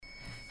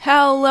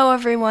Hello,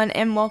 everyone,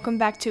 and welcome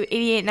back to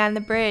 88.9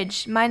 The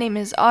Bridge. My name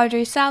is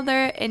Audrey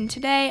Sadler, and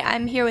today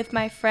I'm here with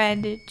my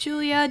friend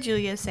Julia.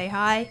 Julia, say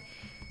hi.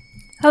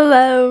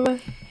 Hello.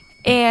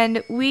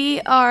 And we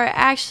are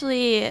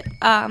actually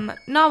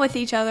not with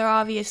each other,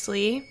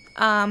 obviously.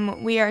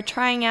 We are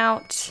trying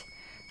out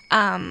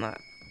a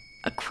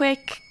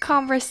quick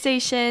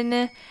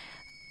conversation,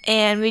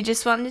 and we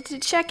just wanted to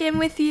check in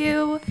with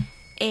you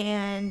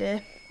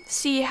and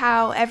see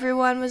how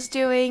everyone was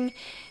doing.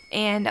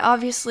 And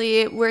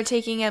obviously, we're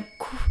taking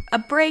a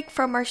break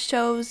from our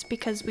shows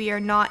because we are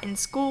not in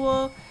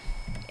school.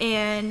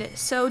 And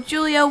so,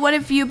 Julia, what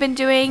have you been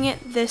doing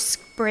this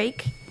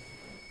break?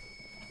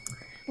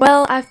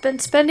 Well, I've been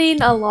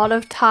spending a lot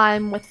of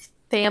time with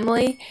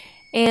family,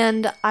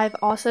 and I've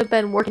also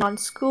been working on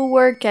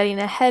schoolwork, getting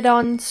ahead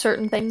on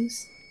certain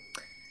things.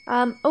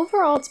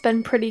 Overall, it's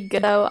been pretty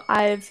good though.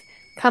 I've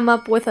come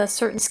up with a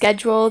certain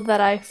schedule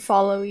that I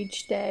follow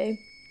each day,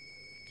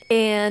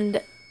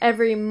 and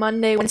every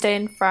Monday, Wednesday,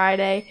 and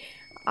Friday,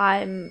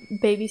 I'm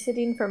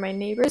babysitting for my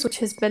neighbors, which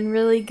has been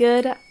really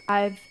good.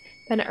 I've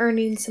been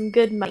earning some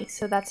good money,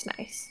 so that's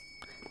nice.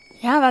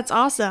 Yeah, that's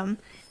awesome.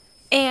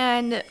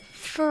 And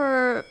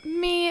for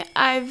me,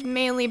 I've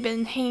mainly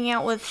been hanging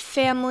out with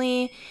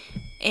family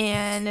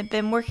and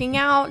been working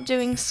out,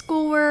 doing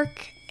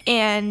schoolwork,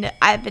 and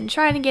I've been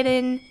trying to get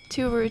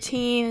into a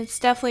routine. It's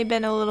definitely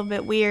been a little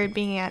bit weird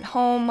being at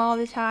home all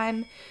the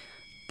time,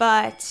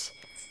 but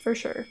For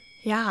sure.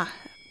 yeah.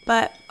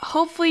 But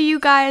hopefully, you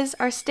guys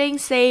are staying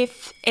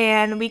safe,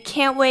 and we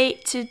can't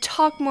wait to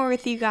talk more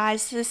with you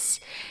guys. This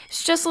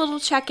is just a little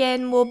check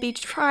in. We'll be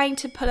trying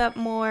to put up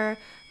more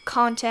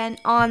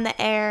content on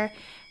the air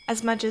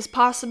as much as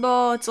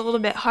possible. It's a little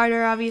bit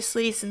harder,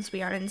 obviously, since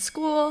we are in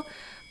school,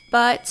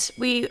 but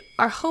we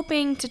are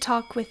hoping to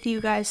talk with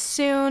you guys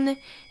soon.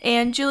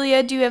 And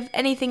Julia, do you have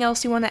anything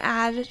else you want to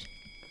add?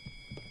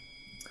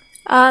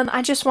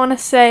 I just want to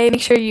say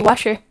make sure you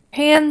wash your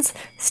hands,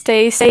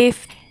 stay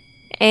safe,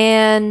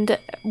 and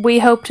we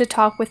hope to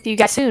talk with you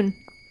guys soon.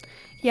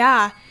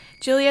 Yeah,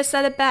 Julia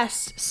said it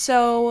best.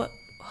 So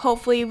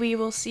hopefully we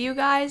will see you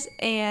guys,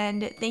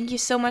 and thank you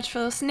so much for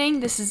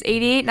listening. This is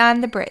 88.9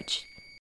 The Bridge.